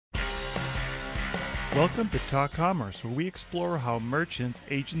Welcome to Talk Commerce, where we explore how merchants,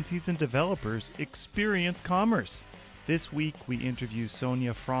 agencies, and developers experience commerce. This week, we interview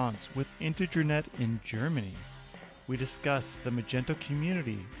Sonja Franz with Internet in Germany. We discuss the Magento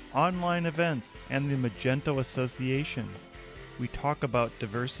Community, online events, and the Magento Association. We talk about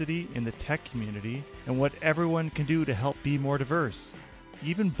diversity in the tech community and what everyone can do to help be more diverse,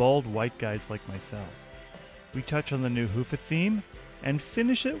 even bald white guys like myself. We touch on the new Hoofa theme and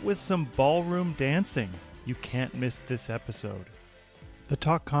finish it with some ballroom dancing. You can't miss this episode. The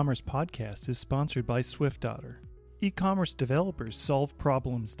Talk Commerce podcast is sponsored by SwiftOtter. E-commerce developers solve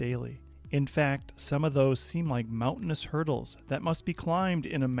problems daily. In fact, some of those seem like mountainous hurdles that must be climbed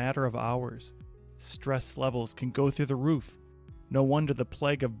in a matter of hours. Stress levels can go through the roof. No wonder the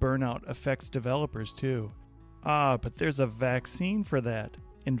plague of burnout affects developers too. But there's a vaccine for that.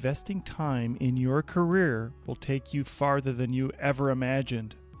 Investing time in your career will take you farther than you ever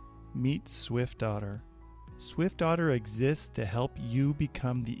imagined. Meet SwiftOtter. SwiftOtter exists to help you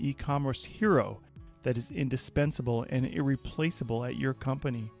become the e-commerce hero that is indispensable and irreplaceable at your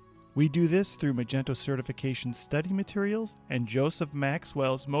company. We do this through Magento certification study materials and Joseph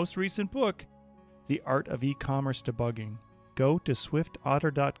Maxwell's most recent book, The Art of E-commerce Debugging. Go to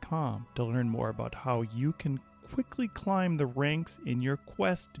swiftotter.com to learn more about how you can quickly climb the ranks in your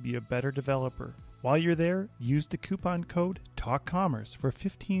quest to be a better developer. While you're there, use the coupon code TALKCommerce for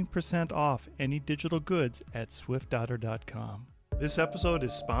 15% off any digital goods at swiftotter.com. This episode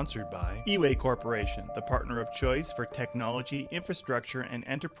is sponsored by eWay Corporation, the partner of choice for technology, infrastructure, and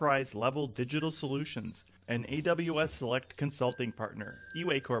enterprise-level digital solutions. An AWS Select consulting partner.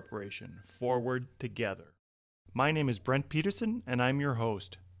 eWay Corporation. Forward together. My name is Brent Peterson, and I'm your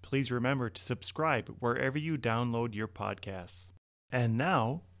host. Please remember to subscribe wherever you download your podcasts. And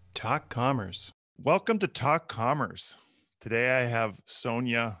now, Talk Commerce. Welcome to Talk Commerce. Today I have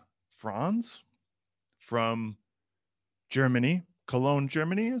Sonja Franz from Germany. Cologne,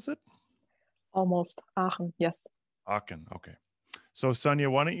 Germany, is it? Almost. Aachen, yes. Aachen, okay. So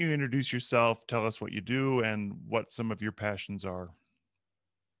Sonja, why don't you introduce yourself, tell us what you do and what some of your passions are.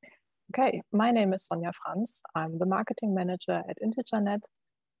 Okay, my name is Sonja Franz. I'm the marketing manager at Internet.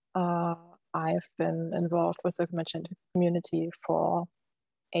 I've been involved with the Magento community for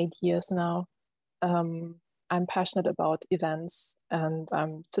 8 years now. I'm passionate about events, and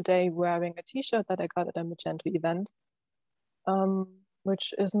I'm today wearing a t-shirt that I got at a Magento event,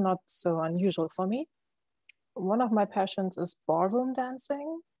 which is not so unusual for me. One of my passions is ballroom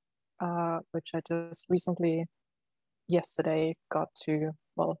dancing, which I just recently, yesterday, got to,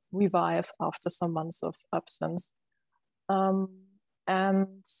 revive after some months of absence.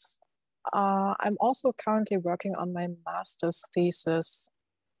 And I'm also currently working on my master's thesis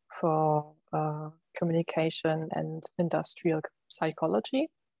for communication and industrial psychology.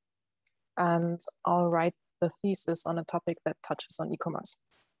 And I'll write the thesis on a topic that touches on e-commerce.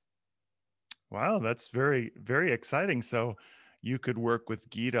 Wow, that's very, very exciting. So you could work with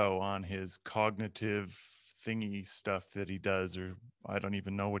Guido on his cognitive thingy stuff that he does, or I don't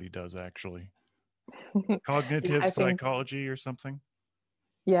even know what he does actually. Cognitive psychology or something?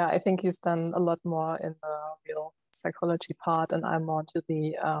 Yeah, I think he's done a lot more in the real psychology part, and I'm more to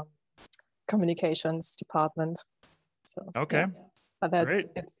the communications department. So okay, yeah. But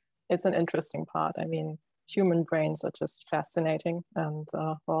that's it's an interesting part. I mean, human brains are just fascinating, and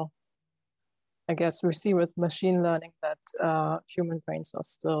I guess we see with machine learning that human brains are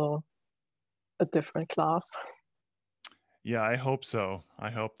still a different class. Yeah, I hope so. I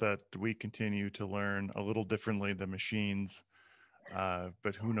hope that we continue to learn a little differently than machines.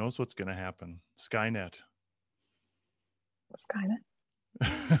 But who knows what's going to happen? Skynet.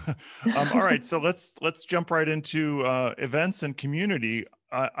 All right, so let's jump right into events and community.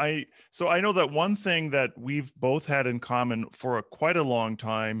 So I know that one thing that we've both had in common for quite a long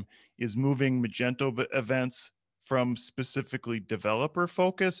time is moving Magento events from specifically developer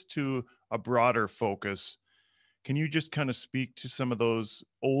focus to a broader focus. Can you just kind of speak to some of those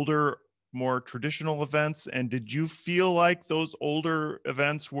older, more traditional events? And did you feel like those older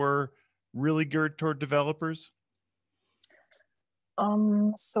events were really geared toward developers?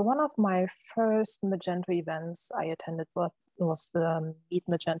 So one of my first Magento events I attended was the Meet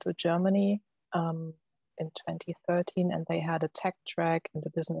Magento Germany in 2013, and they had a tech track and a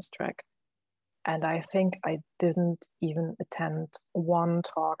business track. And I think I didn't even attend one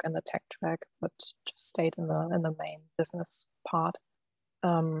talk in the tech track, but just stayed in the main business part.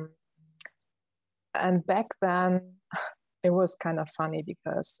 And back then, it was kind of funny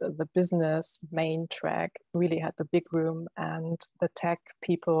because the business main track really had the big room, and the tech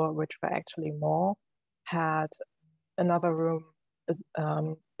people, which were actually more, had another room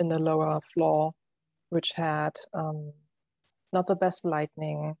in the lower floor which had not the best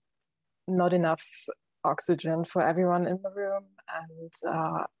lighting, not enough oxygen for everyone in the room, and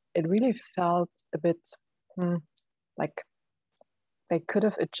it really felt a bit like they could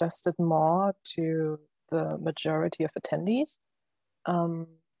have adjusted more to the majority of attendees.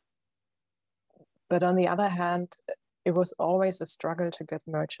 But on the other hand, it was always a struggle to get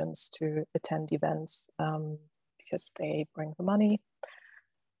merchants to attend events because they bring the money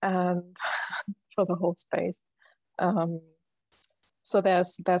and for the whole space. So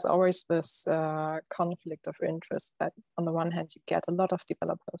there's always this conflict of interest that on the one hand, you get a lot of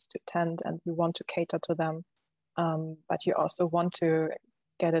developers to attend and you want to cater to them, but you also want to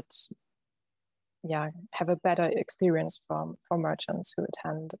get it, have a better experience for merchants who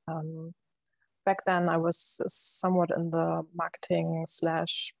attend. Back then, I was somewhat in the marketing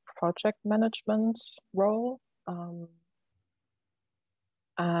 / project management role.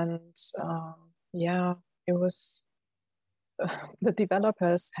 It was, the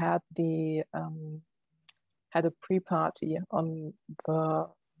developers had had a pre-party on the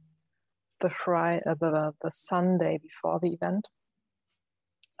Sunday before the event.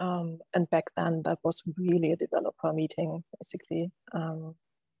 And back then that was really a developer meeting, basically.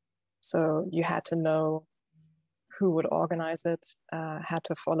 So you had to know who would organize it, had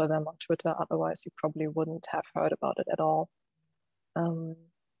to follow them on Twitter, otherwise you probably wouldn't have heard about it at all. And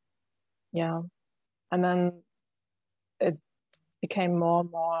then it became more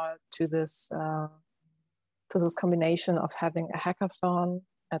and more to this combination of having a hackathon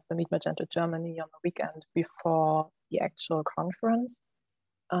at the Meet Magento Germany on the weekend before the actual conference,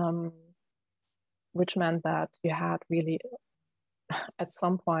 which meant that you had really, at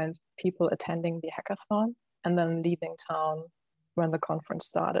some point, people attending the hackathon and then leaving town when the conference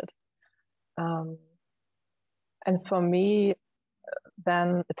started. And for me,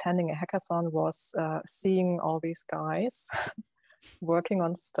 then attending a hackathon was seeing all these guys working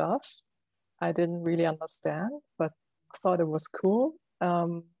on stuff I didn't really understand, but thought it was cool.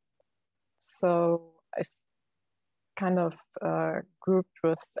 So I kind of grouped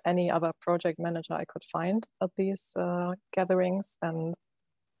with any other project manager I could find at these gatherings and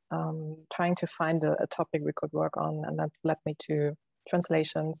trying to find a topic we could work on, and that led me to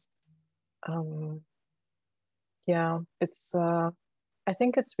translations. I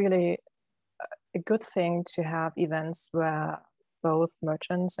think it's really a good thing to have events where both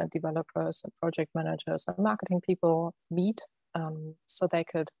merchants and developers and project managers and marketing people meet, so they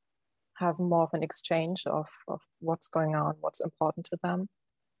could have more of an exchange of what's going on, what's important to them.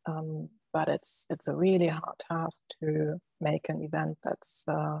 But it's a really hard task to make an event that's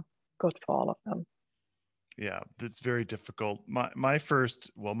good for all of them. Yeah, it's very difficult. My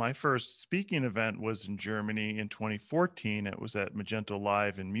first speaking event was in Germany in 2014. It was at Magento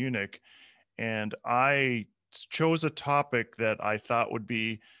Live in Munich, and I chose a topic that I thought would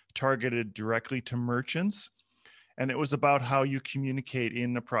be targeted directly to merchants. And it was about how you communicate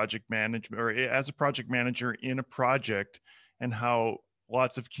in a project management, or as a project manager in a project, and how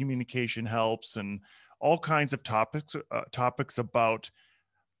lots of communication helps, and all kinds of topics about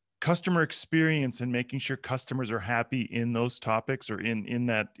customer experience and making sure customers are happy in those topics or in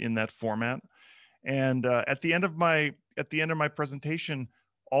that format. And at the end of my presentation,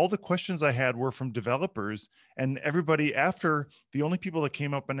 all the questions I had were from developers, and everybody after, the only people that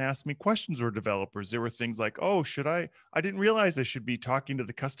came up and asked me questions were developers. There were things like, oh, I didn't realize I should be talking to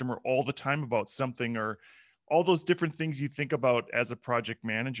the customer all the time about something, or all those different things you think about as a project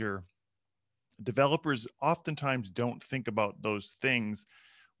manager. Developers oftentimes don't think about those things,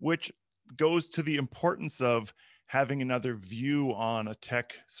 which goes to the importance of having another view on a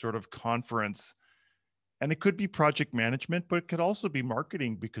tech sort of conference. And it could be project management, but it could also be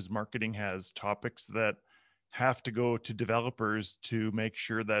marketing, because marketing has topics that have to go to developers to make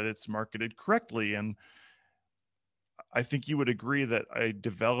sure that it's marketed correctly. And I think you would agree that a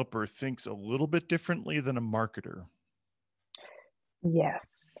developer thinks a little bit differently than a marketer.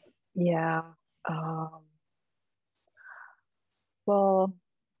 Yes. Yeah. Well,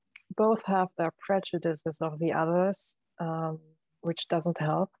 both have their prejudices of the others, which doesn't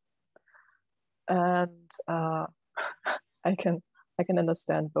help. And I can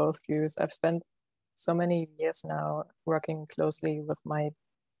understand both views. I've spent so many years now working closely with my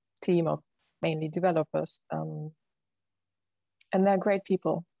team of mainly developers, and they're great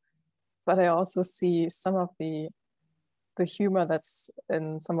people. But I also see some of the humor that's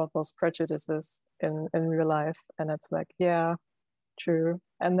in some of those prejudices in real life, and it's like, yeah, true.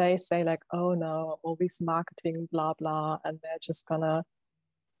 And they say like, oh no, all these marketing blah blah, and they're just gonna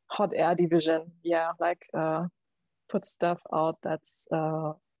hot air division, put stuff out that's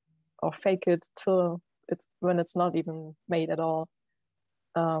or fake it till when it's not even made at all.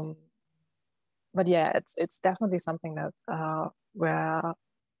 But yeah, it's definitely something that where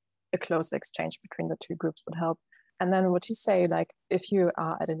a close exchange between the two groups would help. And then what you say, like if you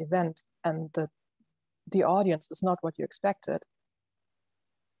are at an event and the audience is not what you expected,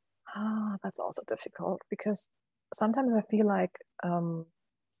 that's also difficult, because sometimes I feel like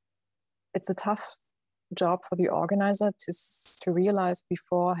it's a tough job for the organizer to realize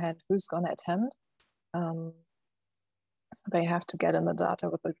beforehand who's going to attend. They have to get in the data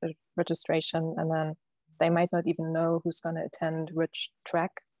with the registration, and then they might not even know who's going to attend which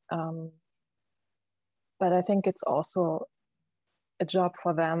track. But I think it's also a job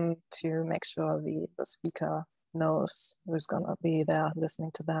for them to make sure the speaker knows who's going to be there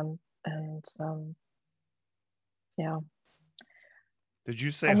listening to them. And yeah. Did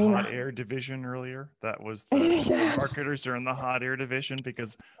you say hot air division earlier? That was the yes. Marketers are in the hot air division,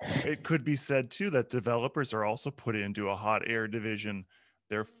 because it could be said too that developers are also put into a hot air division.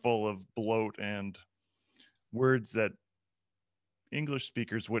 They're full of bloat and words that English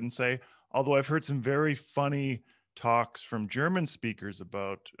speakers wouldn't say. Although I've heard some very funny talks from German speakers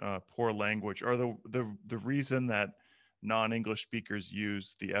about poor language, or the reason that non-English speakers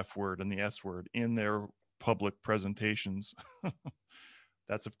use the F word and the S word in their public presentations.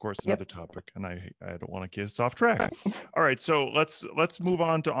 That's of course another topic, and I don't want to get us off track. All right, so let's move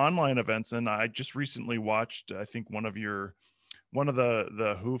on to online events. And I just recently watched, I think one of the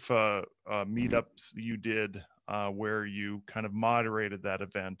HUFA meetups you did, where you kind of moderated that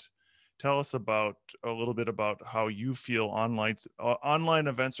event. Tell us a little bit about how you feel online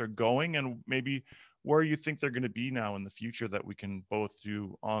events are going, and maybe where you think they're going to be now in the future, that we can both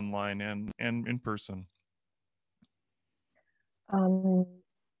do online and in person.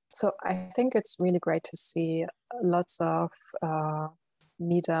 So I think it's really great to see lots of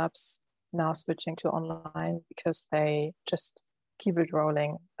meetups now switching to online, because they just keep it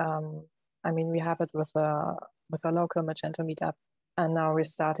rolling. I mean, we have it with a local Magento meetup, and now we're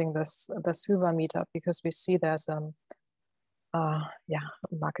starting this HUFA meetup, because we see there's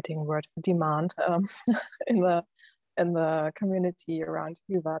marketing word demand in the community around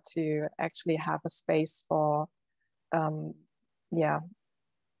HUFA to actually have a space for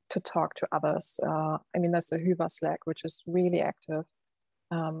to talk to others. I mean, there's a HUFA Slack, which is really active,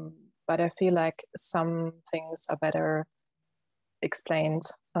 but I feel like some things are better explained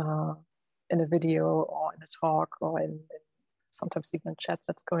in a video or in a talk, or in sometimes even chat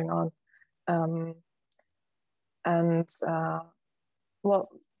that's going on. Well,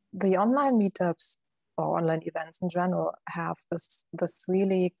 the online meetups or online events in general have this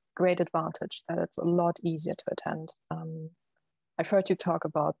really great advantage that it's a lot easier to attend. I've heard you talk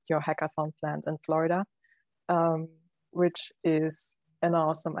about your hackathon plans in Florida, which is an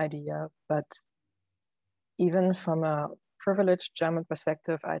awesome idea. But even from a privileged German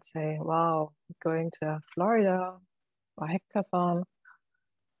perspective, I'd say, wow, going to Florida or hackathon,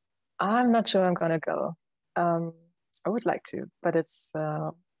 I'm not sure I'm going to go. I would like to, but it's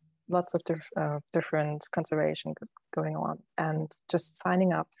lots of different consideration going on. And just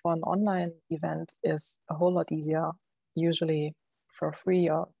signing up for an online event is a whole lot easier, usually for free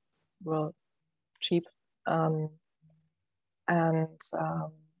or cheap.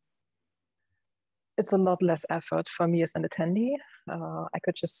 It's a lot less effort for me as an attendee. I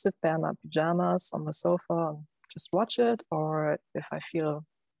could just sit there in my pajamas on the sofa and just watch it, or if I feel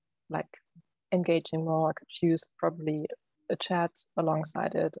like engaging more, I could use probably a chat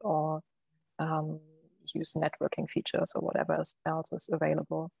alongside it, or use networking features or whatever else is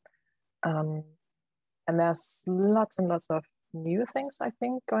available. And there's lots and lots of new things, I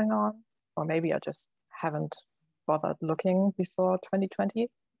think, going on, or maybe I just haven't bothered looking before 2020.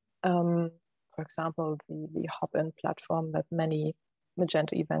 For example, the hop-in platform that many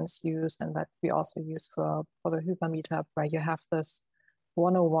Magento events use, and that we also use for the HUFA meetup, where you have this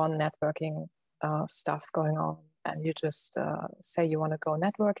 101 networking stuff going on, and you just say you want to go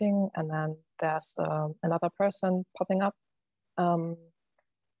networking, and then there's another person popping up. And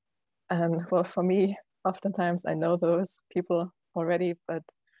well, for me, oftentimes I know those people already, but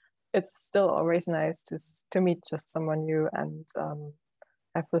it's still always nice to meet just someone new and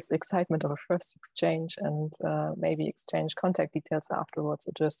have this excitement of a first exchange, and maybe exchange contact details afterwards,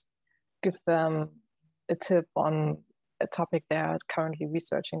 or just give them a tip on a topic they're currently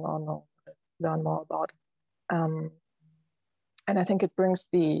researching on, or learn more about. And I think it brings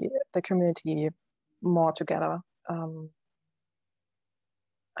the community more together.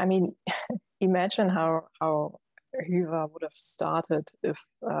 I mean, imagine how HUFA would have started if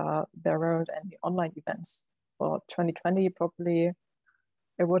there weren't any online events. For 2020, probably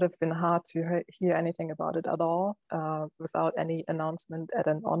it would have been hard to hear anything about it at all without any announcement at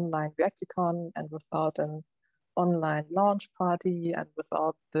an online Reacticon and without an online launch party and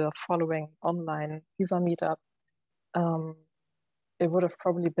without the following online user meetup. It would have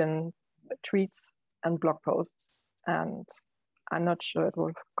probably been tweets and blog posts, and I'm not sure it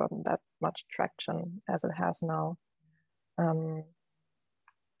would have gotten that much traction as it has now. And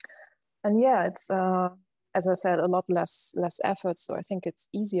yeah, it's as I said, a lot less effort. So I think it's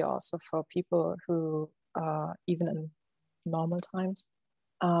easier also for people who even in normal times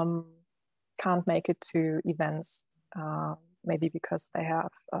can't make it to events, maybe because they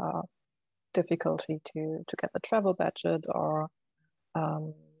have difficulty to get the travel budget or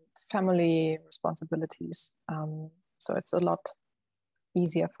family responsibilities. So it's a lot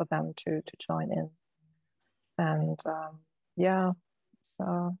easier for them to join in. And yeah,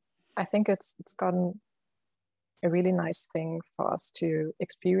 so I think it's gotten a really nice thing for us to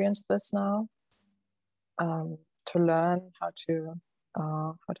experience this now, to learn how to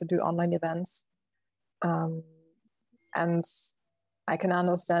do online events, and I can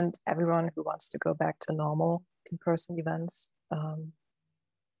understand everyone who wants to go back to normal in-person events,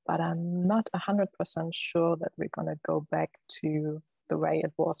 but I'm not 100% sure that we're going to go back to the way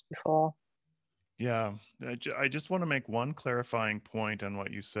it was before. Yeah, I just want to make one clarifying point on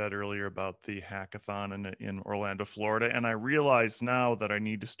what you said earlier about the hackathon in Orlando, Florida. And I realize now that I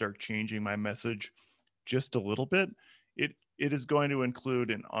need to start changing my message just a little bit. It is going to include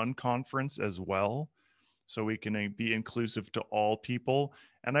an unconference as well, so we can be inclusive to all people.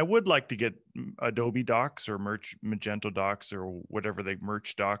 And I would like to get Adobe Docs or Magento Docs or whatever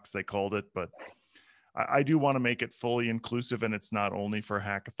merch docs they called it, but I do want to make it fully inclusive, and it's not only for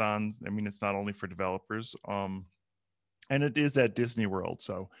hackathons. I mean, it's not only for developers. And it is at Disney World.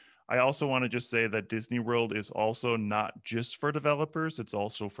 So I also want to just say that Disney World is also not just for developers. It's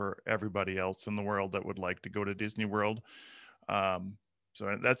also for everybody else in the world that would like to go to Disney World.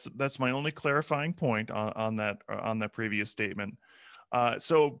 So that's my only clarifying point on that previous statement.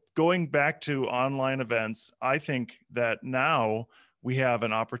 So going back to online events, I think that now we have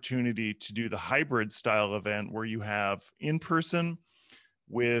an opportunity to do the hybrid style event where you have in person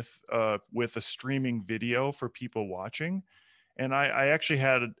with a streaming video for people watching. And I actually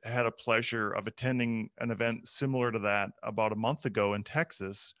had a pleasure of attending an event similar to that about a month ago in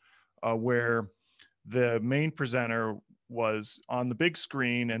Texas, where the main presenter was on the big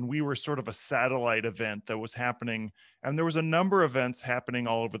screen, and we were sort of a satellite event that was happening. And there was a number of events happening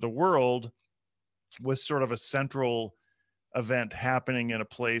all over the world with sort of a central event happening in a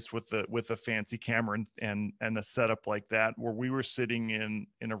place with a fancy camera and a setup like that, where we were sitting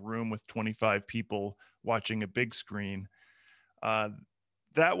in a room with 25 people watching a big screen.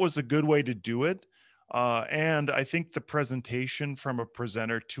 That was a good way to do it. And I think the presentation from a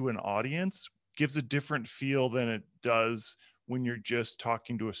presenter to an audience gives a different feel than it does when you're just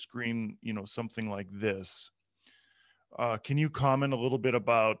talking to a screen, something like this. Can you comment a little bit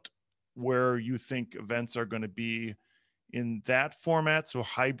about where you think events are going to be in that format, so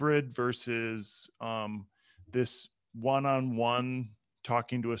hybrid versus this one-on-one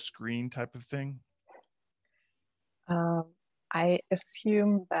talking to a screen type of thing? I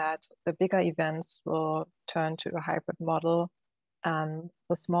assume that the bigger events will turn to a hybrid model, and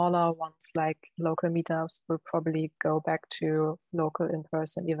the smaller ones like local meetups will probably go back to local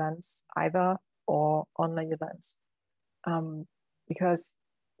in-person events either, or online events. Because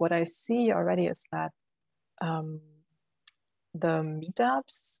what I see already is that the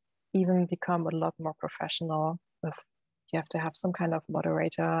meetups even become a lot more professional. You have to have some kind of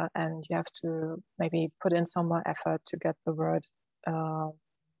moderator, and you have to maybe put in some more effort to get the word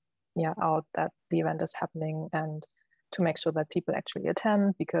out that the event is happening, and to make sure that people actually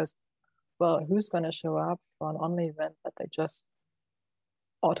attend, because, well, who's going to show up for an online event that they just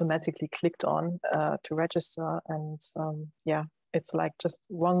automatically clicked on to register? And it's like just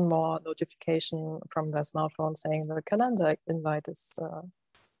one more notification from their smartphone saying the calendar invite is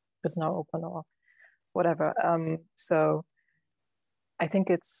now open or whatever. So I think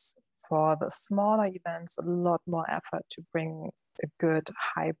it's, for the smaller events, a lot more effort to bring a good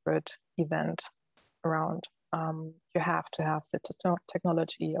hybrid event around. You have to have the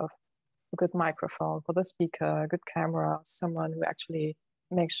technology of a good microphone for the speaker, a good camera, someone who actually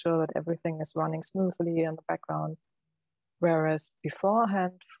makes sure that everything is running smoothly in the background. Whereas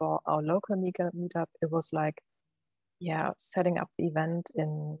beforehand, for our local meetup, it was like, setting up the event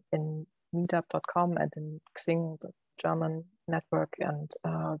in meetup.com and in Xing, the German network, and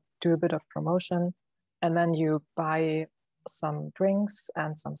do a bit of promotion. And then you buy some drinks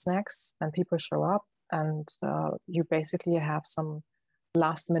and some snacks, and people show up, and you basically have some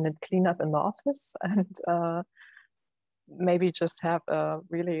last minute cleanup in the office and maybe just have a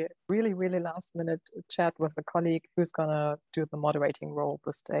really, really, really last minute chat with a colleague who's gonna do the moderating role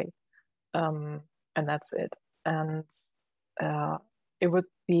this day. And that's it. And it would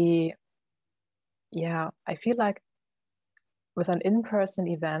be, yeah, I feel like with an in-person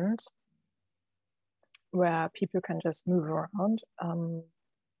event where people can just move around,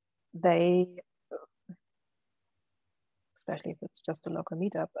 they, especially if it's just a local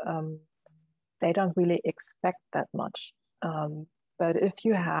meetup, they don't really expect that much. But if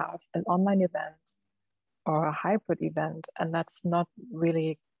you have an online event or a hybrid event, and that's not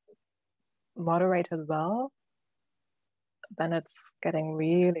really moderated well, then it's getting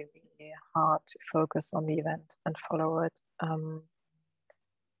really, really hard to focus on the event and follow it.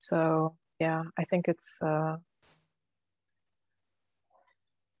 So yeah, I think it's,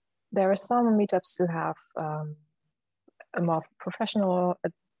 there are some meetups who have a more professional,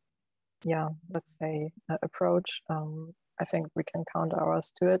 let's say, approach. I think we can count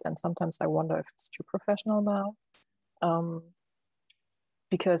ours to it. And sometimes I wonder if it's too professional now.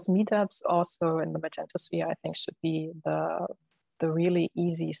 Because meetups also in the Magento sphere, I think, should be the really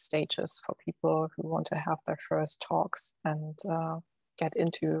easy stages for people who want to have their first talks and get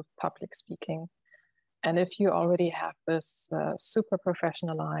into public speaking. And if you already have this super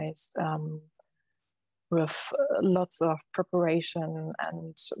professionalized with lots of preparation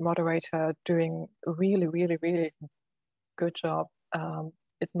and moderator doing a really, really, really good job,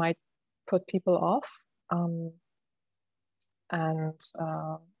 it might put people off. And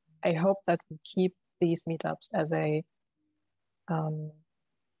I hope that we keep these meetups as a,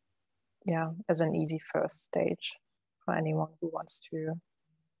 as an easy first stage for anyone who wants to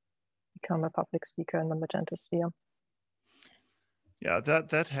become a public speaker in the Magento sphere. Yeah,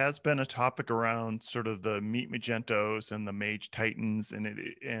 that has been a topic around sort of the Meet Magentos and the Mage Titans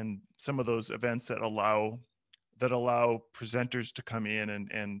and some of those events that allow presenters to come in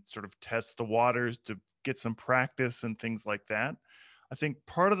and sort of test the waters to get some practice and things like that. I think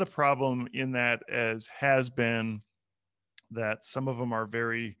part of the problem in that has been that some of them are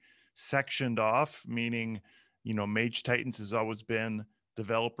very sectioned off, meaning, Mage Titans has always been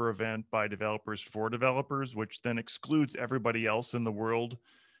developer event by developers for developers, which then excludes everybody else in the world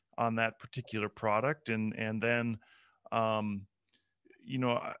on that particular product. And then,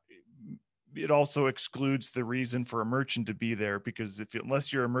 it also excludes the reason for a merchant to be there, because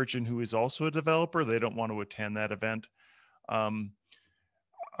unless you're a merchant who is also a developer, they don't want to attend that event.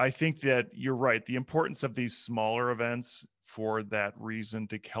 I think that you're right. The importance of these smaller events for that reason,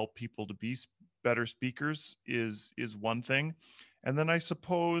 to help people to be better speakers, is one thing. And then I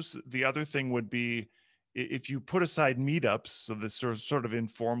suppose the other thing would be, if you put aside meetups, so this sort of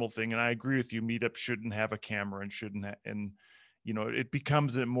informal thing, and I agree with you, meetups shouldn't have a camera and shouldn't it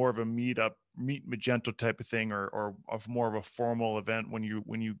becomes more of a Meet Magento type of thing, or of more of a formal event when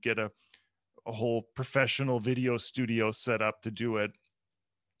you get a whole professional video studio set up to do it.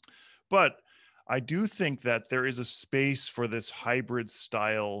 But I do think that there is a space for this hybrid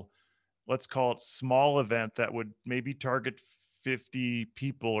style, let's call it small event, that would maybe target 50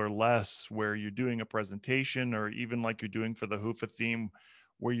 people or less, where you're doing a presentation, or even like you're doing for the Hoofa theme,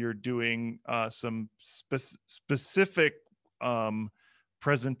 where you're doing some specific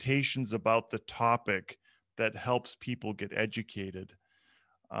presentations about the topic that helps people get educated.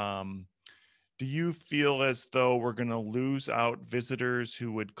 Do you feel as though we're going to lose out visitors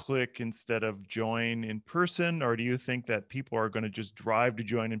who would click instead of join in person, or do you think that people are going to just drive to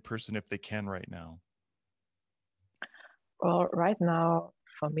join in person if they can right now? Well, right now,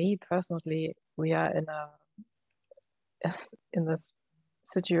 for me personally, we are in this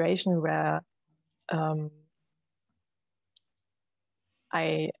situation where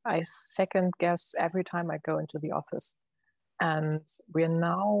I second guess every time I go into the office, and we're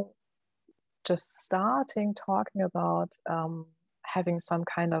now just starting talking about having some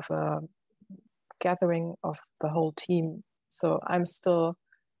kind of a gathering of the whole team. So I'm still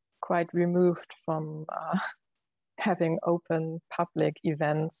quite removed from having open public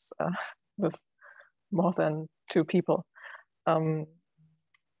events with more than 2 people.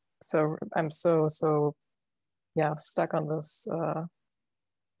 So I'm so stuck on this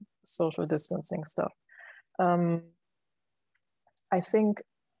social distancing stuff. I think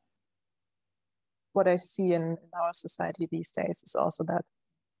what I see in our society these days is also that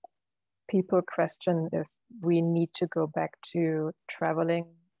people question if we need to go back to traveling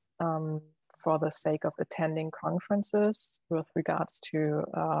for the sake of attending conferences with regards to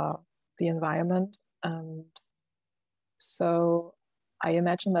the environment. And so I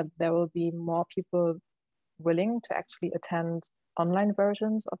imagine that there will be more people willing to actually attend online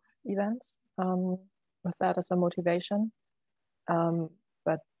versions of events with that as a motivation.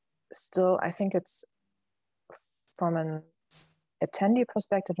 But still, I think it's from an attendee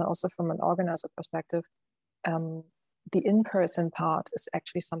perspective and also from an organizer perspective, the in-person part is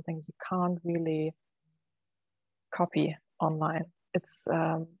actually something you can't really copy online. It's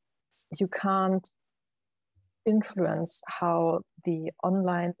you can't influence how the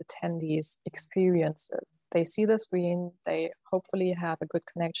online attendees experience it. They see the screen, they hopefully have a good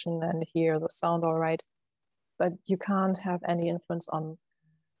connection and hear the sound all right, but you can't have any influence on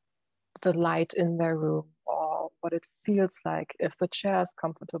the light in their room or what it feels like, if the chair is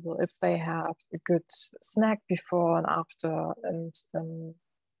comfortable, if they have a good snack before and after, and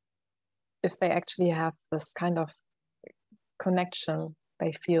if they actually have this kind of connection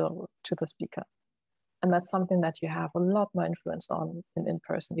they feel to the speaker. And that's something that you have a lot more influence on in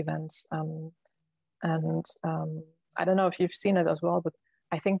in-person events. I don't know if you've seen it as well, but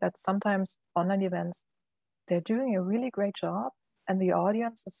I think that sometimes online events, they're doing a really great job and the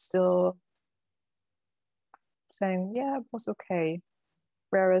audience is still saying, yeah, it was okay.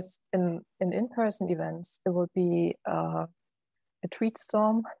 Whereas in in-person events, there will be a tweet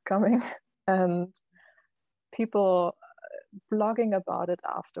storm coming and people blogging about it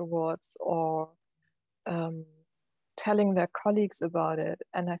afterwards or telling their colleagues about it.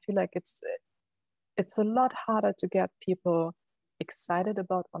 And I feel like it's a lot harder to get people excited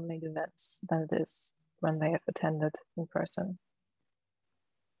about online events than it is when they have attended in person.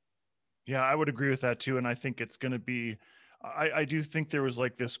 Yeah, I would agree with that too. And I think it's going to be, I do think there was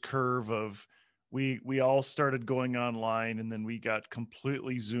like this curve of we all started going online and then we got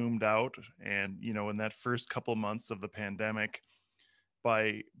completely zoomed out. And, you know, in that first couple months of the pandemic,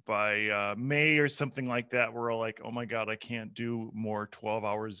 by May or something like that, we're all like, oh my God, I can't do more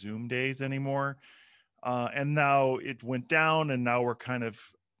 12-hour Zoom days anymore. And now it went down and now we're kind of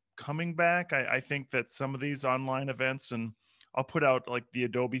coming back. I think that some of these online events, and I'll put out like the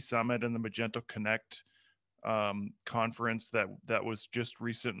Adobe Summit and the Magento Connect conference that was just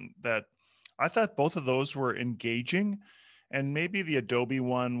recent, that I thought both of those were engaging. And maybe the Adobe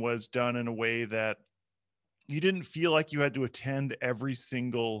one was done in a way that you didn't feel like you had to attend every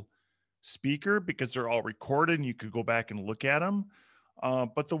single speaker because they're all recorded and you could go back and look at them.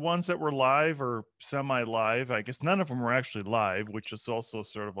 But the ones that were live or semi-live, I guess none of them were actually live, which is also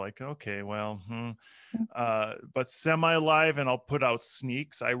sort of like, okay, well, but semi-live, and I'll put out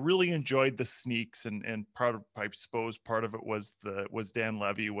sneaks. I really enjoyed the sneaks, and part of, I suppose part of it was Dan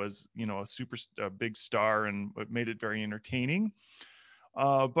Levy was, you know, a big star, and it made it very entertaining.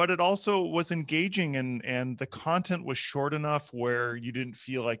 But it also was engaging, and the content was short enough where you didn't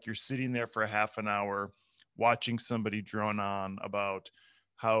feel like you're sitting there for a half an hour watching somebody drone on about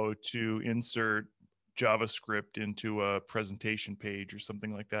how to insert JavaScript into a presentation page or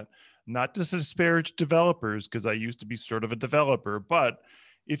something like that. Not to disparage developers, because I used to be sort of a developer, but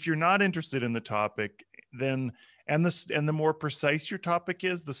if you're not interested in the topic, then and the more precise your topic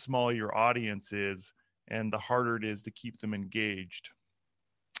is, the smaller your audience is, and the harder it is to keep them engaged.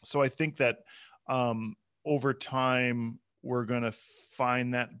 So I think that over time, we're going to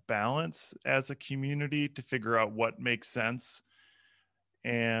find that balance as a community to figure out what makes sense.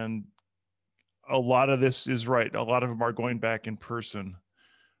 And a lot of this is right. A lot of them are going back in person.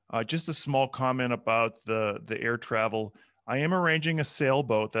 Just a small comment about the air travel. I am arranging a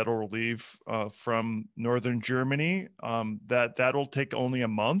sailboat that'll leave from northern Germany. That'll take only a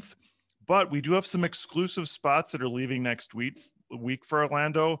month, but we do have some exclusive spots that are leaving next week for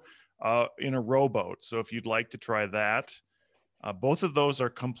Orlando in a rowboat. So if you'd like to try that, both of those are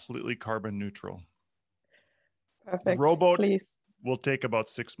completely carbon neutral. Perfect. The rowboat Please. will take about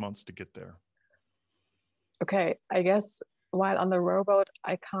 6 months to get there. Okay, I guess while on the rowboat,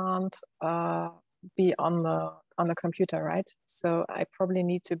 I can't be on the computer, right? So I probably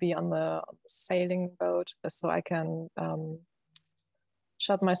need to be on the sailing boat so I can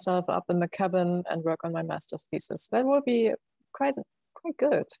shut myself up in the cabin and work on my master's thesis. That will be quite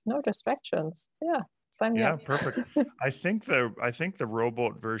good. No distractions. Yeah. Sign me up. Perfect. I think the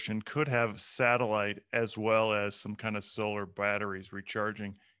rowboat version could have satellite as well as some kind of solar batteries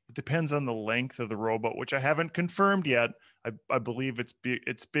recharging. It depends on the length of the rowboat, which I haven't confirmed yet. I believe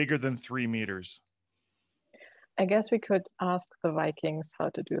it's bigger than 3 meters. I guess we could ask the Vikings how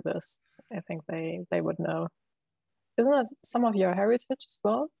to do this. I think they would know. Isn't that some of your heritage as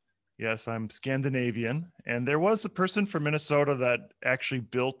well? Yes, I'm Scandinavian. And there was a person from Minnesota that actually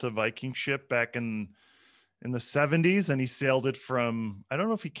built a Viking ship back in the 70s, and he sailed it from, I don't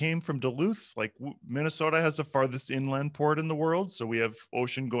know if he came from Duluth. Like Minnesota has the farthest inland port in the world. So we have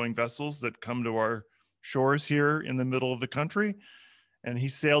ocean going vessels that come to our shores here in the middle of the country, and he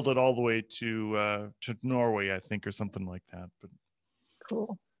sailed it all the way to Norway, I think, or something like that. But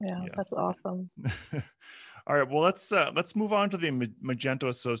Cool. Yeah, yeah. that's awesome. All right. Well, let's move on to the Magento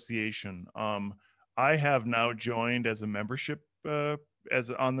Association. I have now joined as a membership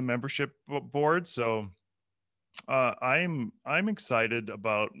as on the membership board, so I'm excited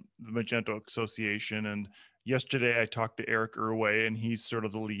about the Magento Association. And yesterday I talked to Eric Irway, and he's sort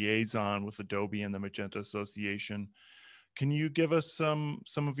of the liaison with Adobe and the Magento Association. Can you give us some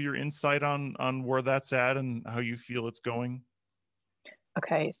of your insight on where that's at and how you feel it's going?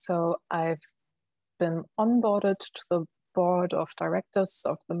 Okay, so I've been onboarded to the board of directors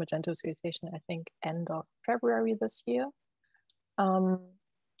of the Magento Association, I think end of February this year.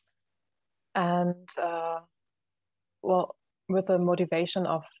 Well, with the motivation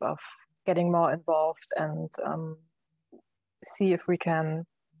of getting more involved and see if we can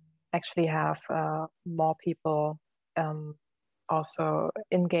actually have more people also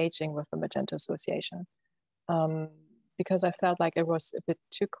engaging with the Magento Association. Because I felt like it was a bit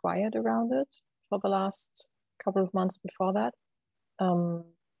too quiet around it for the last couple of months before that.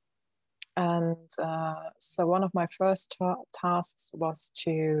 So one of my first tasks was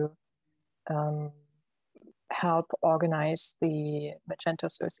to help organize the Magento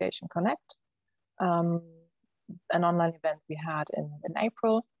Association Connect, an online event we had in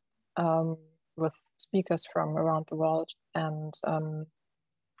April with speakers from around the world. And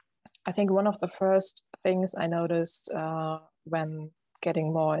I think one of the first things I noticed when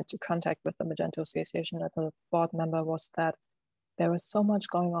getting more into contact with the Magento Association as a board member was that there was so much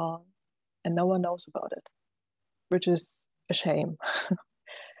going on and no one knows about it, which is a shame.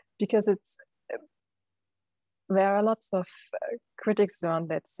 Because there are lots of critics around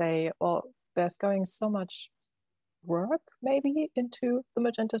that say, well, there's going so much work maybe into the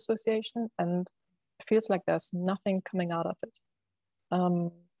Magento Association, and it feels like there's nothing coming out of it.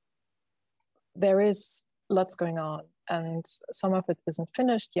 There is lots going on, and some of it isn't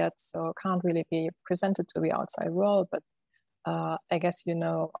finished yet, so can't really be presented to the outside world. But I guess you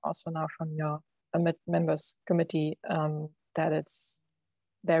know also now from your members committee that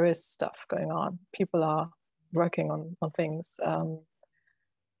there is stuff going on. People are working on things.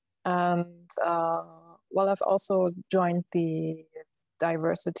 Well, I've also joined the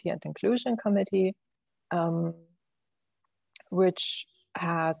Diversity and Inclusion Committee, which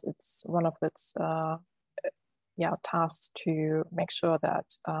has one of its tasks to make sure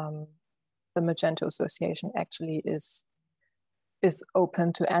that the Magento Association actually is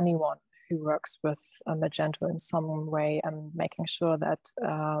open to anyone who works with Magento in some way, and making sure that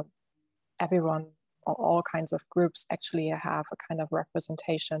everyone, or all kinds of groups, actually have a kind of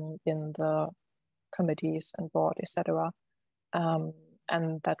representation in the committees and board, etc.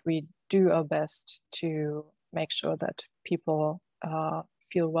 And that we do our best to make sure that people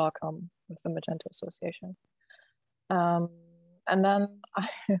feel welcome with the Magento Association. And then,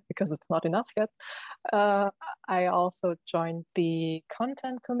 because it's not enough yet, I also joined the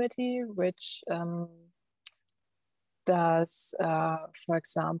Content Committee, which does, for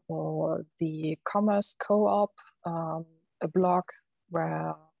example, the Commerce Co-op, a blog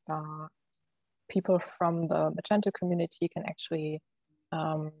where people from the Magento community can actually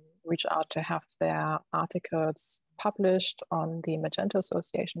reach out to have their articles published on the Magento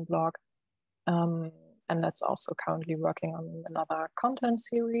Association blog. And that's also currently working on another content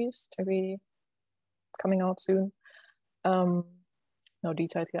series to be coming out soon. No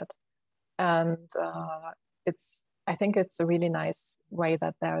details yet. And I think it's a really nice way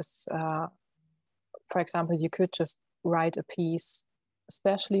that there's, for example, you could just write a piece,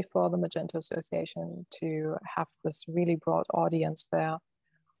 especially for the Magento Association, to have this really broad audience there,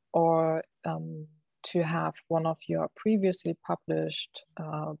 or to have one of your previously published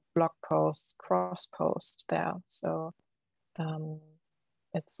blog posts cross-post there. So I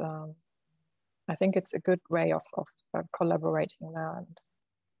think it's a good way of collaborating there. And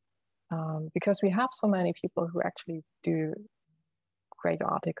because we have so many people who actually do great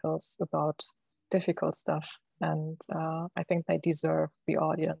articles about difficult stuff, and I think they deserve the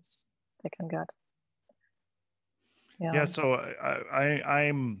audience they can get. Yeah, so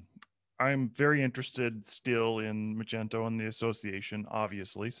I'm very interested still in Magento and the association,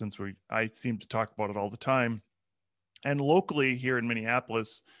 obviously, since I seem to talk about it all the time. And locally here in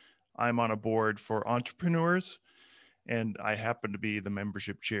Minneapolis, I'm on a board for entrepreneurs, and I happen to be the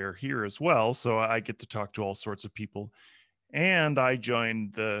membership chair here as well. So I get to talk to all sorts of people. And I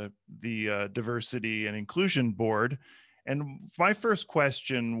joined the diversity and inclusion board. And my first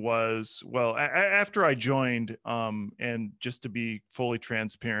question was, well, after I joined, and just to be fully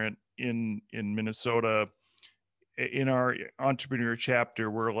transparent, in Minnesota, in our entrepreneur chapter,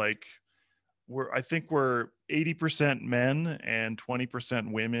 I think we're 80% men and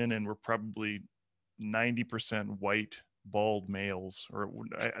 20% women, and we're probably 90% white bald males. Or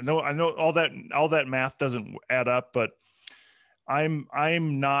I know all that math doesn't add up, but I am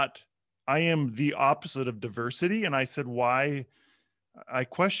the opposite of diversity. And I said, I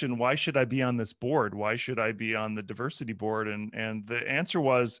questioned, why should I be on this board? Why should I be on the diversity board? And the answer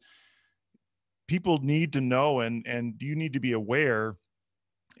was, people need to know, and you need to be aware.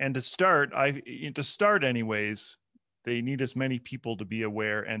 And to start anyways, they need as many people to be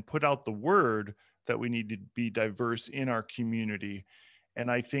aware and put out the word that we need to be diverse in our community. And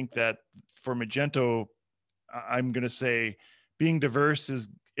I think that for Magento, I'm going to say being diverse is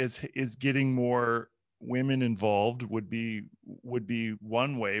getting more women involved would be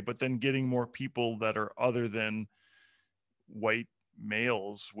one way, but then getting more people that are other than white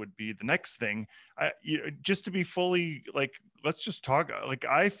males would be the next thing. Just to be fully like, let's just talk. Like,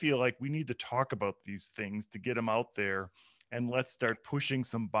 I feel like we need to talk about these things to get them out there, and let's start pushing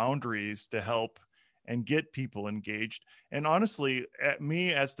some boundaries to help and get people engaged. And honestly, at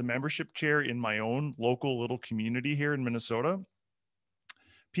me as the membership chair in my own local little community here in Minnesota,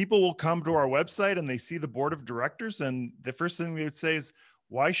 people will come to our website and they see the board of directors, and the first thing they would say is,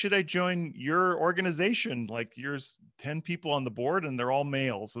 why should I join your organization? Like, there's 10 people on the board and they're all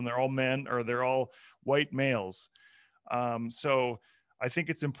males, and they're all men, or they're all white males. So I think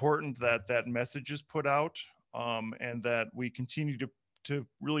it's important that that message is put out, and that we continue to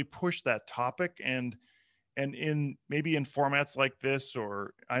really push that topic, and in maybe in formats like this.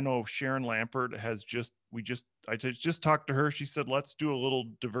 Or I know Sharon Lampert I just talked to her. She said, let's do a little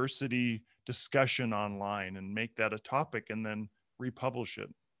diversity discussion online and make that a topic and then republish it.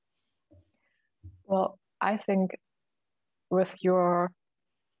 Well, I think with your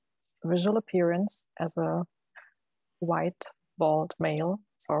visual appearance as a white, bald male,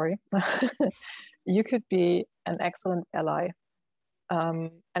 you could be an excellent ally.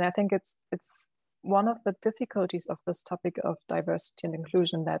 And I think it's one of the difficulties of this topic of diversity and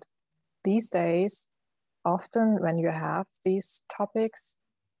inclusion, that these days, often when you have these topics,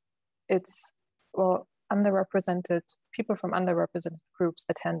 it's, well, people from underrepresented groups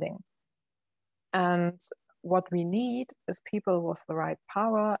attending. And what we need is people with the right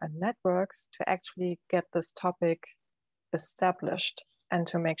power and networks to actually get this topic established and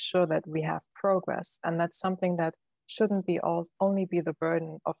to make sure that we have progress. And that's something that shouldn't be only be the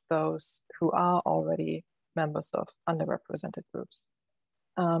burden of those who are already members of underrepresented groups.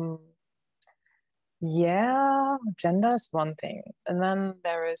 Yeah, gender is one thing. And then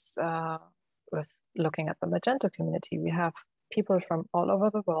there is, with looking at the Magento community, we have people from all over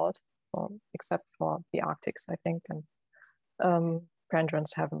the world, except for the Arctics, I think. And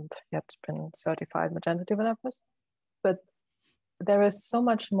Grandrons haven't yet been certified Magento developers. But there is so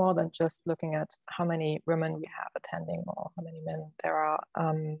much more than just looking at how many women we have attending or how many men there are.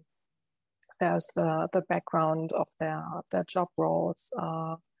 There's the background of their job roles.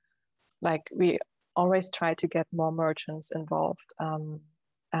 Like, we always try to get more merchants involved.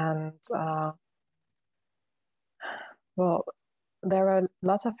 Well, there are a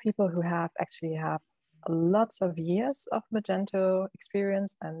lot of people who have lots of years of Magento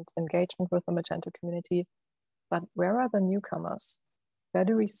experience and engagement with the Magento community. But where are the newcomers? Where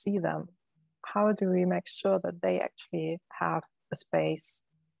do we see them? How do we make sure that they actually have a space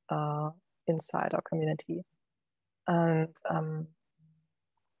inside our community? And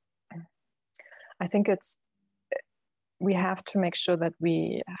I think we have to make sure that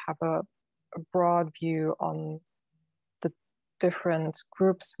we have a broad view on the different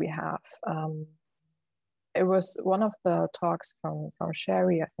groups we have. It was one of the talks from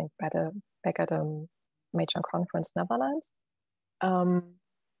Sherry, I think, back at Magento Conference Netherlands,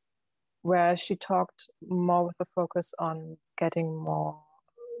 where she talked more with the focus on getting more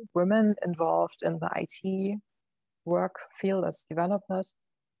women involved in the IT work field as developers.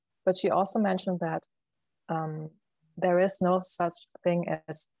 But she also mentioned that there is no such thing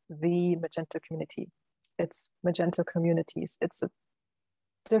as the Magento community. It's Magento communities. It's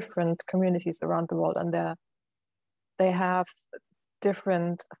different communities around the world, and they have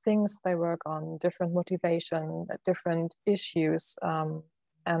different things they work on, different motivation, different issues.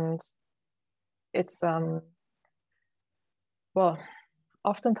 And it's, well,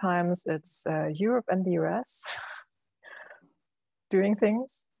 oftentimes it's Europe and the US doing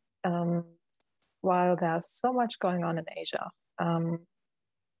things, while there's so much going on in Asia.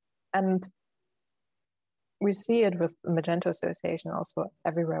 And we see it with the Magento Association also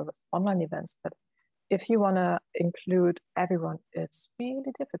everywhere with online events, that if you want to include everyone, it's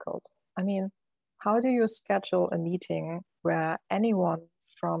really difficult. I mean, how do you schedule a meeting where anyone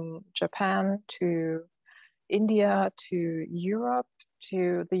from Japan to India to Europe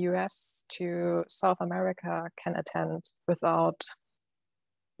to the US to South America can attend without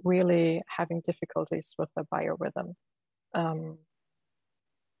really having difficulties with the biorhythm?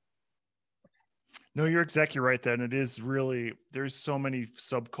 No, you're exactly right. Then it is really, there's so many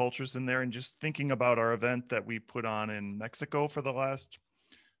subcultures in there. And just thinking about our event that we put on in Mexico for the last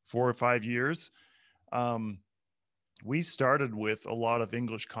 4 or 5 years, we started with a lot of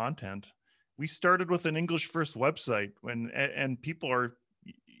English content. We started with an English first website and people are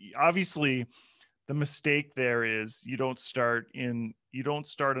obviously, the mistake there is you don't start an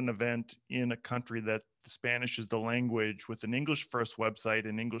event in a country that the Spanish is the language with an English first website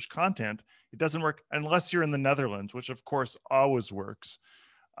and English content. It doesn't work unless you're in the Netherlands, which of course always works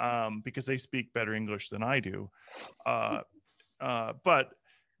because they speak better English than I do. But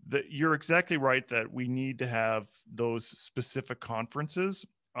you're exactly right that we need to have those specific conferences.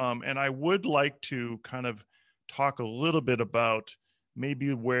 And I would like to kind of talk a little bit about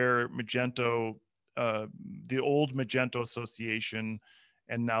maybe where Magento, the old Magento Association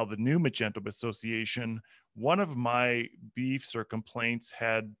and now the new Magento Association, one of my beefs or complaints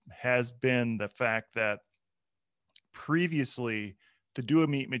has been the fact that previously to do a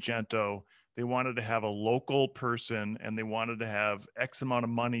Meet Magento, they wanted to have a local person and they wanted to have X amount of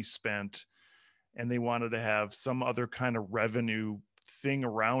money spent and they wanted to have some other kind of revenue thing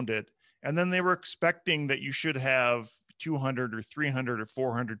around it. And then they were expecting that you should have 200 or 300 or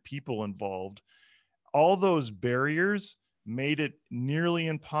 400 people involved. All those barriers made it nearly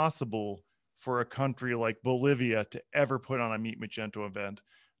impossible for a country like Bolivia to ever put on a Meet Magento event.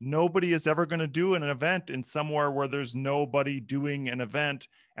 Nobody is ever going to do an event in somewhere where there's nobody doing an event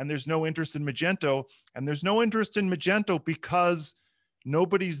and there's no interest in Magento. And there's no interest in Magento because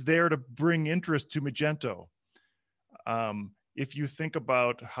nobody's there to bring interest to Magento. If you think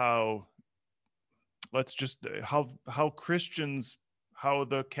about how Christians, how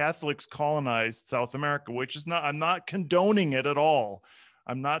the Catholics colonized South America, which is not, I'm not condoning it at all.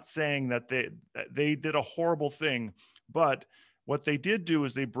 I'm not saying that they did a horrible thing, but what they did do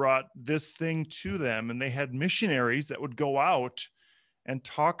is they brought this thing to them and they had missionaries that would go out and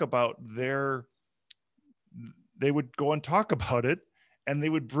talk about they would go and talk about it and they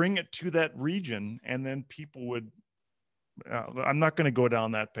would bring it to that region and then people would, I'm not going to go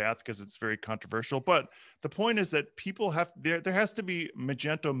down that path because it's very controversial, but the point is that people there has to be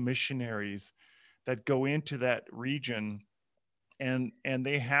Magento missionaries that go into that region and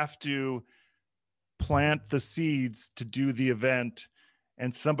they have to plant the seeds to do the event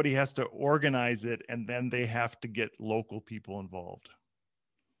and somebody has to organize it and then they have to get local people involved.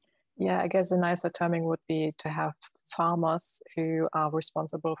 Yeah, I guess a nicer terming would be to have farmers who are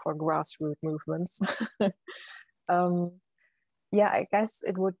responsible for grassroots movements. Yeah, I guess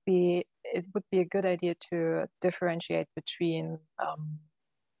it would be a good idea to differentiate between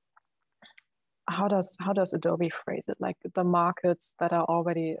how does Adobe phrase it? Like the markets that are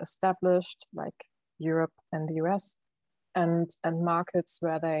already established, like Europe and the US, and markets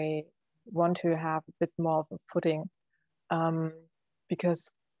where they want to have a bit more of a footing, because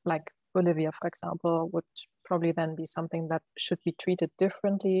like Bolivia, for example, would probably then be something that should be treated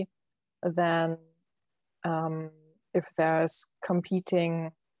differently than if there's competing,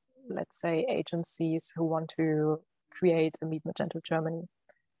 let's say, agencies who want to create a Meet Magento Germany,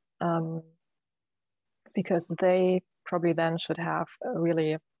 because they probably then should have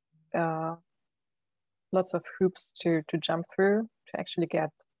really lots of hoops to jump through to actually get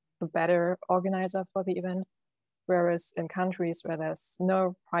a better organizer for the event. Whereas in countries where there's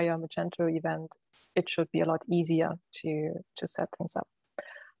no prior Magento event, it should be a lot easier to set things up.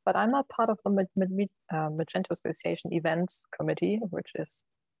 But I'm not part of the Magento Association Events Committee, which is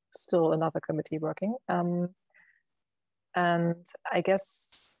still another committee working. And I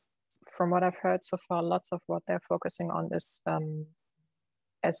guess from what I've heard so far, lots of what they're focusing on is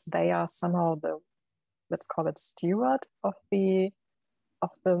as they are somehow the, let's call it, steward of the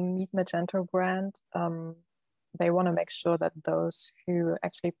Meet Magento brand. They want to make sure that those who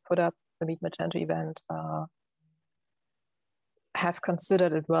actually put up the Meet Magento event have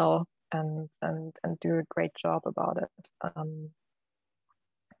considered it well and do a great job about it.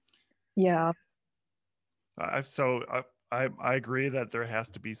 Yeah. I agree that there has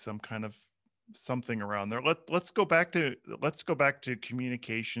to be some kind of something around there. Let's go back to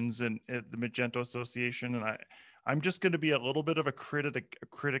communications and the Magento Association. And I'm just going to be a little bit of a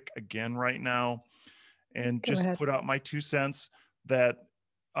critic again right now, and just put out my 2 cents that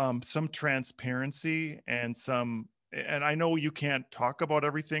some transparency and and I know you can't talk about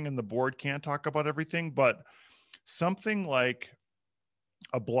everything and the board can't talk about everything, but something like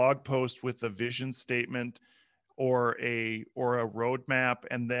a blog post with a vision statement or a roadmap,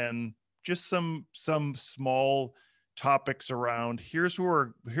 and then just some small topics around here's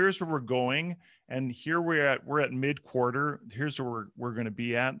where we're going, and here we're at mid quarter, here's where we're going to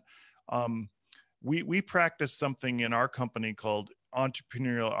be at. We practice something in our company called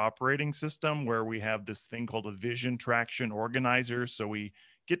entrepreneurial operating system, where we have this thing called a vision traction organizer. So we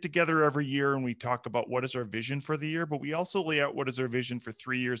get together every year and we talk about what is our vision for the year, but we also lay out what is our vision for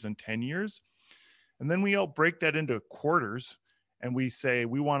 3 years and 10 years. And then we all break that into quarters, and we say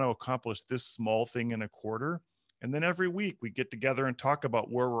we want to accomplish this small thing in a quarter. And then every week we get together and talk about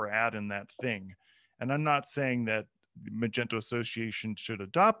where we're at in that thing. And I'm not saying that the Magento Association should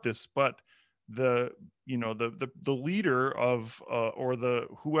adopt this, but the leader of or the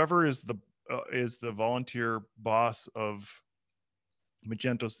whoever is the volunteer boss of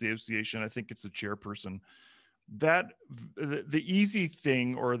Magento Association, I think it's the chairperson, that the easy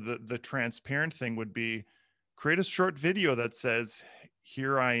thing or the transparent thing would be create a short video that says,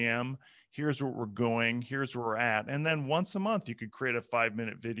 here I am, here's where we're going, here's where we're at. And then once a month, you could create a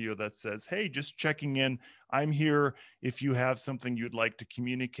 5-minute video that says, hey, just checking in. I'm here. If you have something you'd like to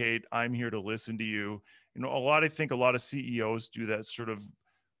communicate, I'm here to listen to you. You know, I think a lot of CEOs do that sort of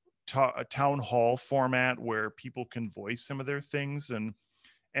a town hall format where people can voice some of their things. And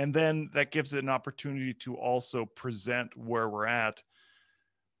then that gives it an opportunity to also present where we're at.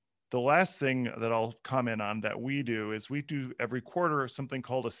 The last thing that I'll comment on that we do is we do every quarter something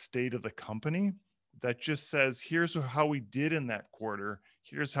called a state of the company that just says, here's how we did in that quarter.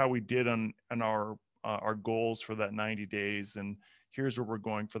 Here's how we did on our goals for that 90 days. And here's where we're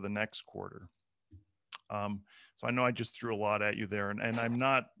going for the next quarter. So I know I just threw a lot at you there, and I'm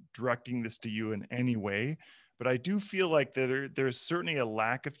not directing this to you in any way, but I do feel like there's certainly a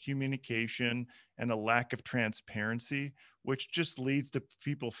lack of communication and a lack of transparency, which just leads to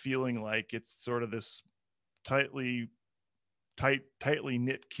people feeling like it's sort of this tightly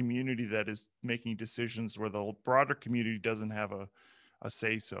knit community that is making decisions where the broader community doesn't have a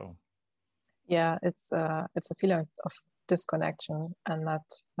say so. Yeah, it's a feeling of disconnection, and that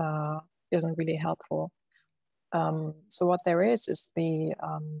isn't really helpful. So what there is the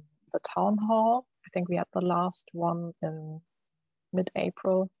town hall. I think we had the last one in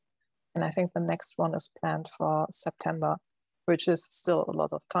mid-April, and I think the next one is planned for September, which is still a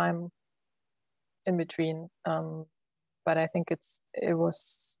lot of time in between. But I think it's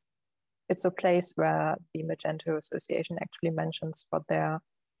a place where the Magento Association actually mentions what their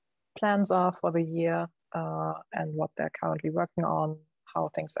plans are for the year, and what they're currently working on, how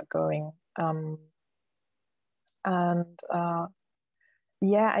things are going.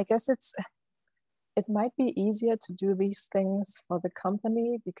 Yeah, I guess it might be easier to do these things for the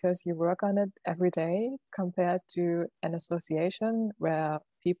company because you work on it every day compared to an association where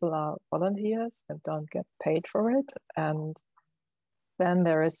people are volunteers and don't get paid for it. And then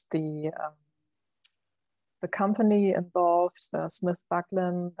there is the company involved, Smith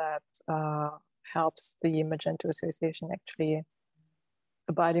Buckland, that helps the Magento Association actually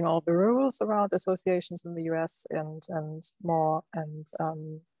abiding all the rules around associations in the US and more. And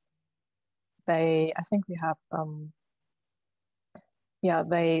I think we have,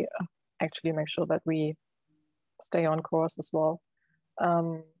 they actually make sure that we stay on course as well.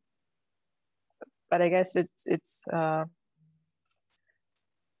 But I guess it's not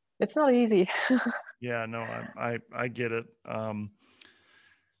easy. Yeah, no, I get it.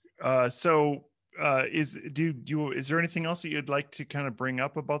 Is there anything else that you'd like to kind of bring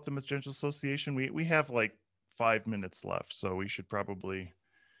up about the Magento Association? We have like 5 minutes left, so we should probably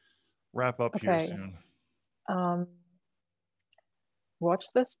wrap up here soon. Watch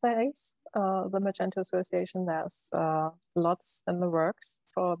this space, the Magento Association. There's lots in the works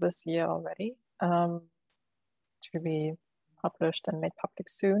for this year already, to be published and made public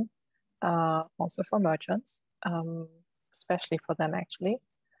soon. Also for merchants, especially for them actually.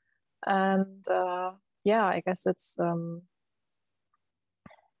 And yeah, I guess it's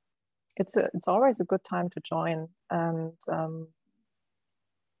always a good time to join, and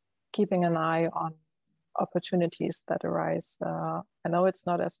keeping an eye on opportunities that arise. I know it's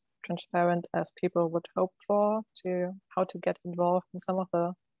not as transparent as people would hope for to how to get involved in some of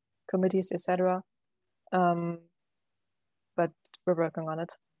the committees, etc. But we're working on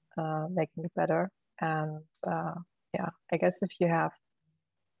it, making it better. And yeah, I guess if you have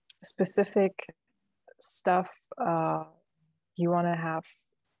specific stuff you want to have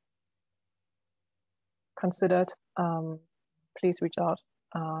considered, please reach out.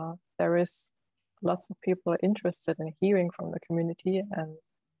 there is lots of people interested in hearing from the community,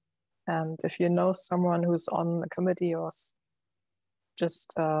 and if you know someone who's on a committee, or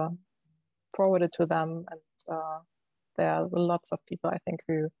just forward it to them. And there are lots of people, I think,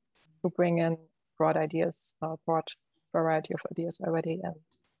 who bring in broad ideas, broad variety of ideas already, and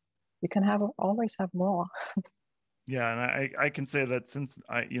you can always have more. Yeah, and I can say that since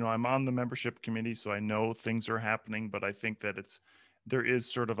I'm on the membership committee, so I know things are happening, but I think that there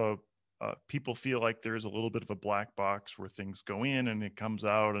is sort of people feel like there's a little bit of a black box where things go in and it comes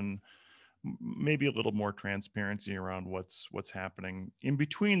out, and maybe a little more transparency around what's happening in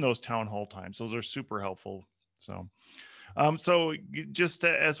between those town hall times. Those are super helpful. So just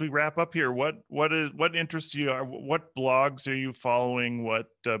as we wrap up here, what interests you? What blogs are you following? What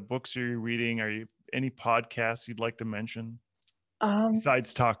books are you reading? Are you any podcasts you'd like to mention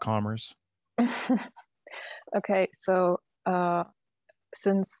besides Talk Commerce? Okay, so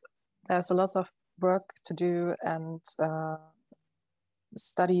since there's a lot of work to do and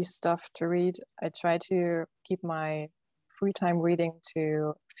study stuff to read, I try to keep my free time reading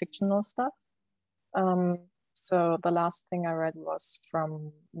to fictional stuff. So the last thing I read was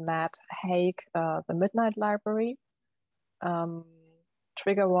from Matt Haig, The Midnight Library.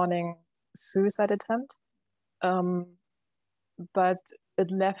 Trigger warning, suicide attempt. But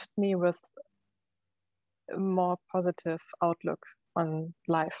it left me with a more positive outlook on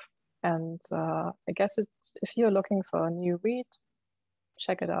life. And I guess if you're looking for a new read,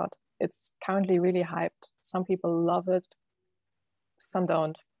 check it out. It's currently really hyped. Some people love it, some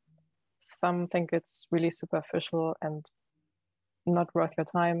don't. Some think it's really superficial and not worth your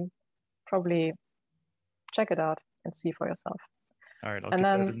time. Probably check it out and see for yourself. All right, I'll get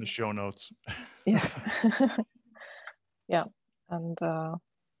that in the show notes. Yes. Yeah. And are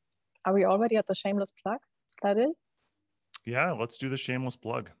we already at the shameless plug? Is that it? Yeah, let's do the shameless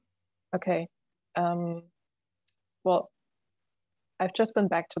plug. Okay. Well, I've just been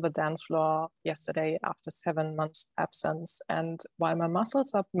back to the dance floor yesterday after 7 months absence. And while my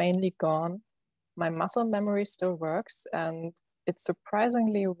muscles are mainly gone, my muscle memory still works. And it's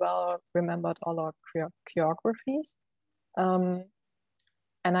surprisingly well remembered all our choreographies. And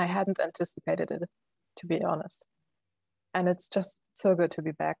I hadn't anticipated it, to be honest. And it's just so good to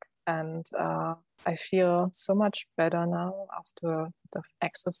be back. And I feel so much better now after the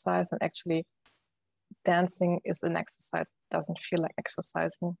exercise. And actually, dancing is an exercise that doesn't feel like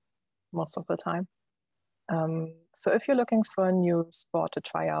exercising most of the time. So if you're looking for a new sport to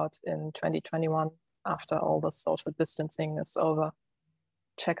try out in 2021, after all the social distancing is over,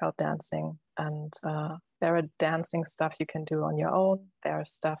 check out dancing. And there are dancing stuff you can do on your own. There are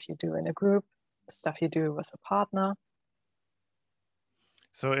stuff you do in a group, stuff you do with a partner.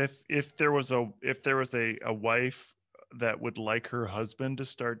 So if there was a wife that would like her husband to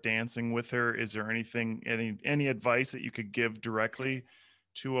start dancing with her, is there any advice that you could give directly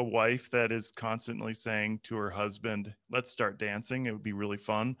to a wife that is constantly saying to her husband, let's start dancing, it would be really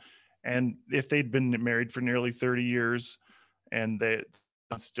fun? And if they'd been married for nearly 30 years and they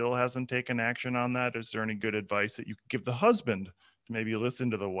still hasn't taken action on that, is there any good advice that you could give the husband to maybe listen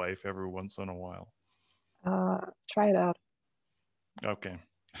to the wife every once in a while? Try it out. Okay.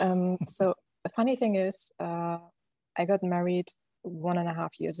 So the funny thing is, I got married 1.5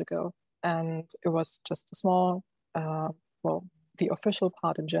 years ago, and it was just a small, the official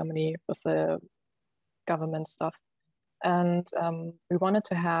part in Germany with the government stuff. And we wanted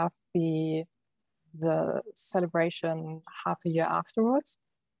to have the celebration half a year afterwards.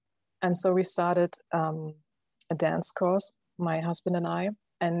 And so we started a dance course, my husband and I,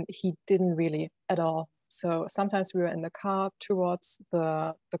 and he didn't really at all. So sometimes we were in the car towards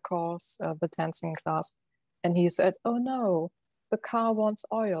the course, the dancing class, and he said, "Oh no, the car wants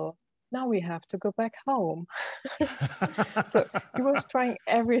oil. Now we have to go back home." So he was trying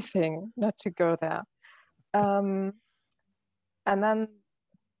everything not to go there. And then,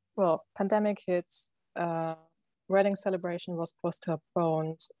 well, pandemic hits, wedding celebration was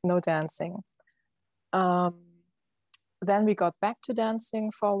postponed, no dancing. Then we got back to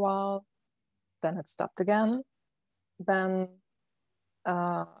dancing for a while. Then it stopped again. Then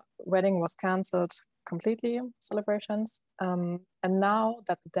wedding was canceled completely, celebrations. And now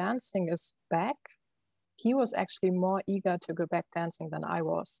that the dancing is back, he was actually more eager to go back dancing than I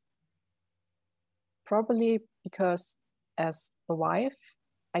was. Probably because as a wife,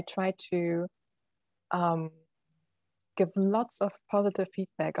 I try to give lots of positive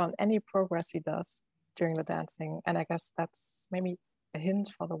feedback on any progress he does during the dancing. And I guess that's maybe a hint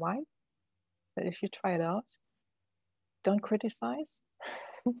for the wife. But if you try it out, don't criticize.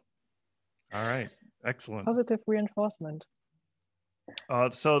 All right. Excellent. Positive reinforcement.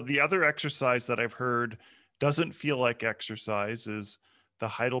 So the other exercise that I've heard doesn't feel like exercise is the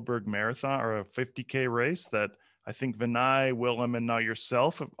Heidelberg Marathon, or a 50K race that I think Vinay, Willem, and now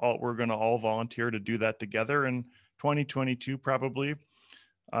yourself, we're going to all volunteer to do that together in 2022, probably.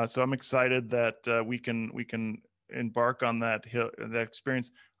 So I'm excited that we can embark on that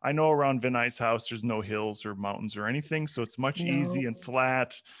experience. I know around Vinay's house, there's no hills or mountains or anything, so it's much easy No. and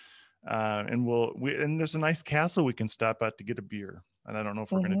flat. And there's a nice castle we can stop at to get a beer. And I don't know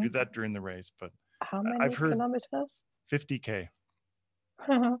if we're going to do that during the race, but How I've many heard kilometers? 50K.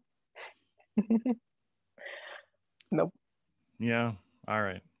 Nope. Yeah. All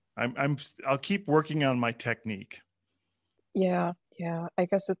right. I'll keep working on my technique. Yeah. I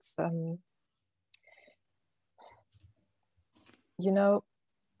guess it's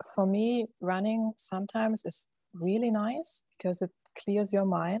for me, running sometimes is really nice because it clears your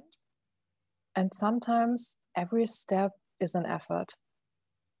mind, and sometimes every step is an effort,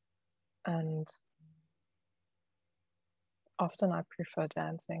 and often I prefer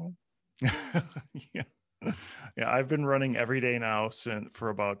dancing. Yeah. Yeah, I've been running every day now for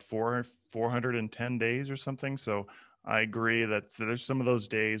about 410 days or something. So I agree that there's some of those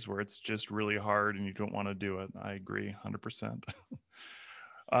days where it's just really hard and you don't want to do it. I agree 100%.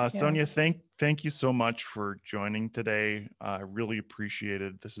 Yeah. Sonja, thank you so much for joining today. I really appreciate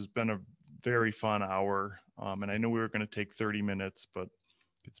it. This has been a very fun hour. And I know we were going to take 30 minutes, but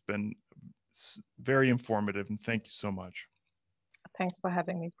it's been very informative. And thank you so much. Thanks for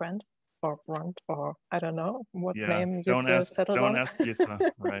having me, Brent. Or Brunt, or I don't know what name you don't ask Yisa,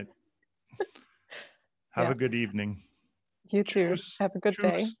 right? Have a good evening. You too. Have a good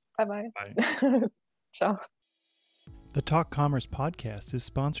day. Bye-bye. Bye. Ciao. The Talk Commerce podcast is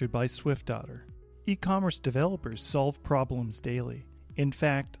sponsored by SwiftOtter. E-commerce developers solve problems daily. In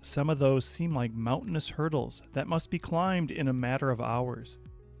fact, some of those seem like mountainous hurdles that must be climbed in a matter of hours.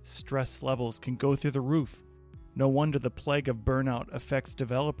 Stress levels can go through the roof. No wonder the plague of burnout affects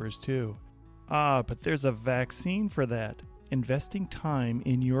developers too. But there's a vaccine for that. Investing time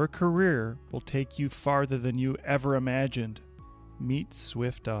in your career will take you farther than you ever imagined. Meet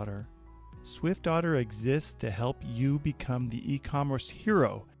SwiftOtter. SwiftOtter exists to help you become the e-commerce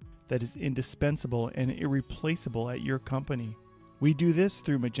hero that is indispensable and irreplaceable at your company. We do this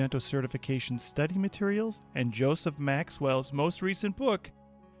through Magento certification study materials and Joseph Maxwell's most recent book,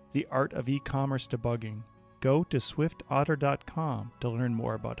 The Art of E-commerce Debugging. Go to swiftotter.com to learn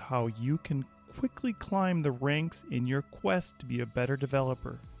more about how you can quickly climb the ranks in your quest to be a better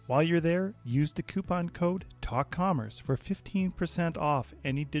developer. While you're there, use the coupon code TALKCommerce for 15% off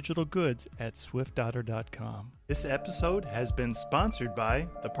any digital goods at swiftotter.com. This episode has been sponsored by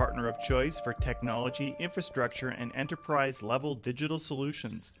the partner of choice for technology, infrastructure, and enterprise-level digital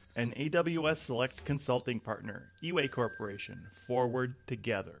solutions, an AWS Select Consulting partner, eWay Corporation. Forward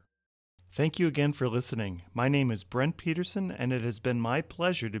together. Thank you again for listening. My name is Brent Peterson, and it has been my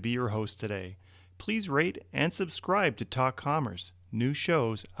pleasure to be your host today. Please rate and subscribe to Talk Commerce. New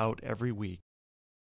shows out every week.